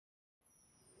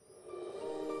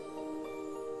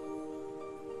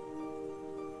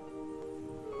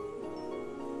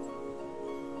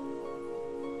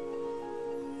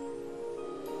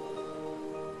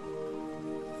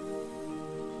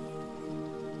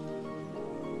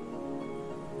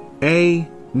A.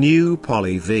 New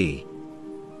poly V.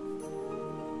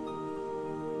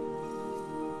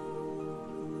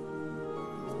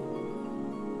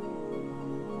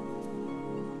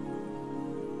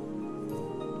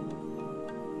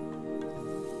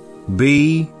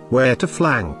 B. Where to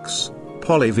flanks,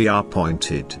 poly V are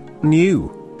pointed, new,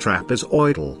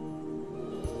 trapezoidal.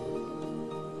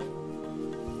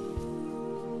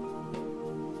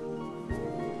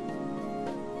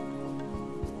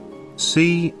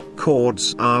 C.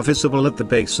 Chords are visible at the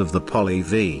base of the poly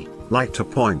V, lighter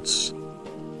points.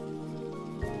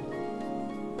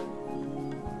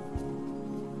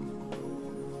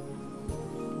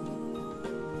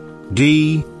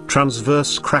 D.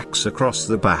 Transverse cracks across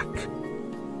the back.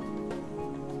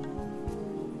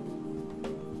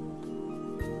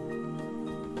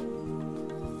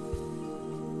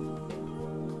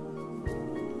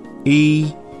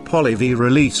 E. Poly V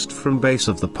released from base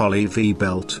of the poly V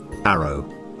belt, arrow.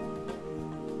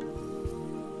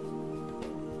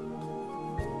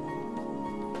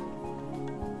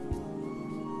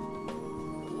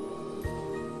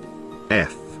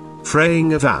 F.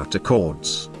 Fraying of outer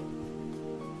chords.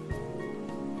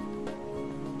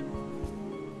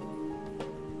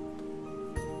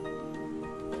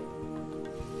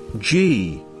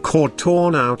 G. Chord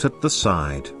torn out at the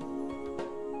side.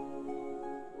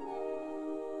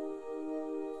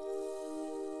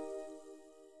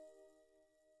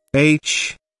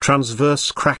 H.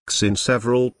 Transverse cracks in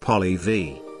several poly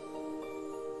V.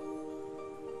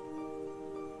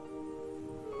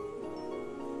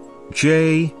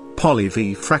 J. Poly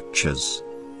V fractures.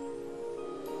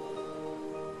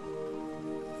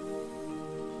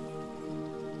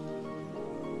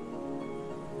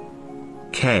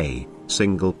 K.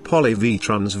 Single poly V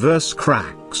transverse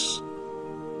cracks.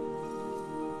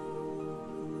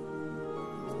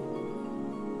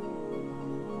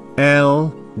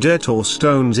 L. Dirt or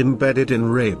stones embedded in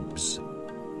ribs.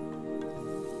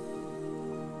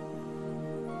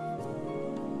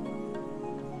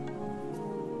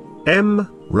 M.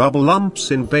 Rubble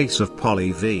lumps in base of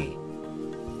poly V.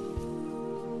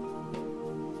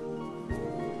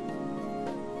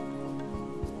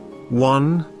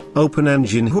 One. Open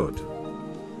engine hood.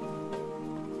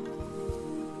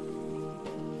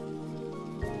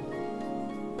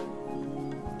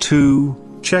 Two.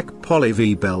 Check poly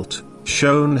V belt,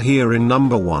 shown here in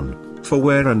number 1, for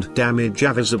wear and damage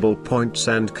avisible points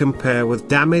and compare with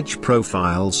damage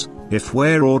profiles. If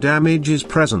wear or damage is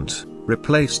present,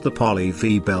 replace the poly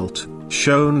V belt,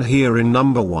 shown here in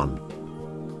number 1.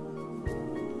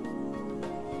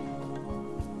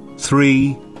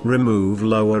 3. Remove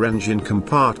lower engine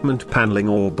compartment paneling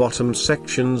or bottom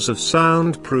sections of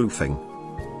soundproofing.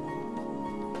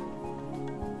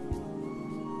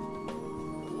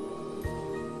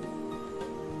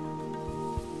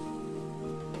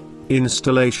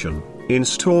 Installation.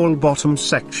 Install bottom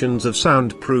sections of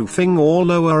soundproofing or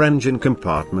lower engine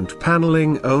compartment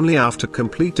paneling only after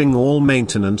completing all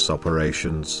maintenance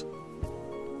operations.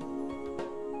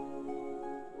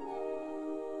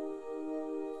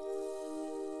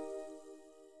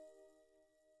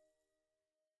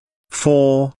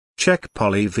 Four. Check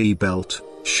poly V belt,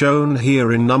 shown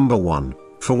here in number 1,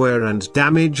 for wear and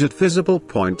damage at visible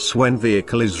points when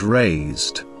vehicle is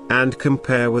raised, and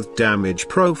compare with damage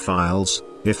profiles.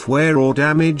 If wear or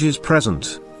damage is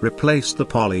present, replace the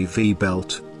poly V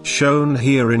belt, shown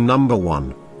here in number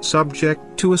 1,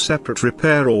 subject to a separate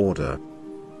repair order.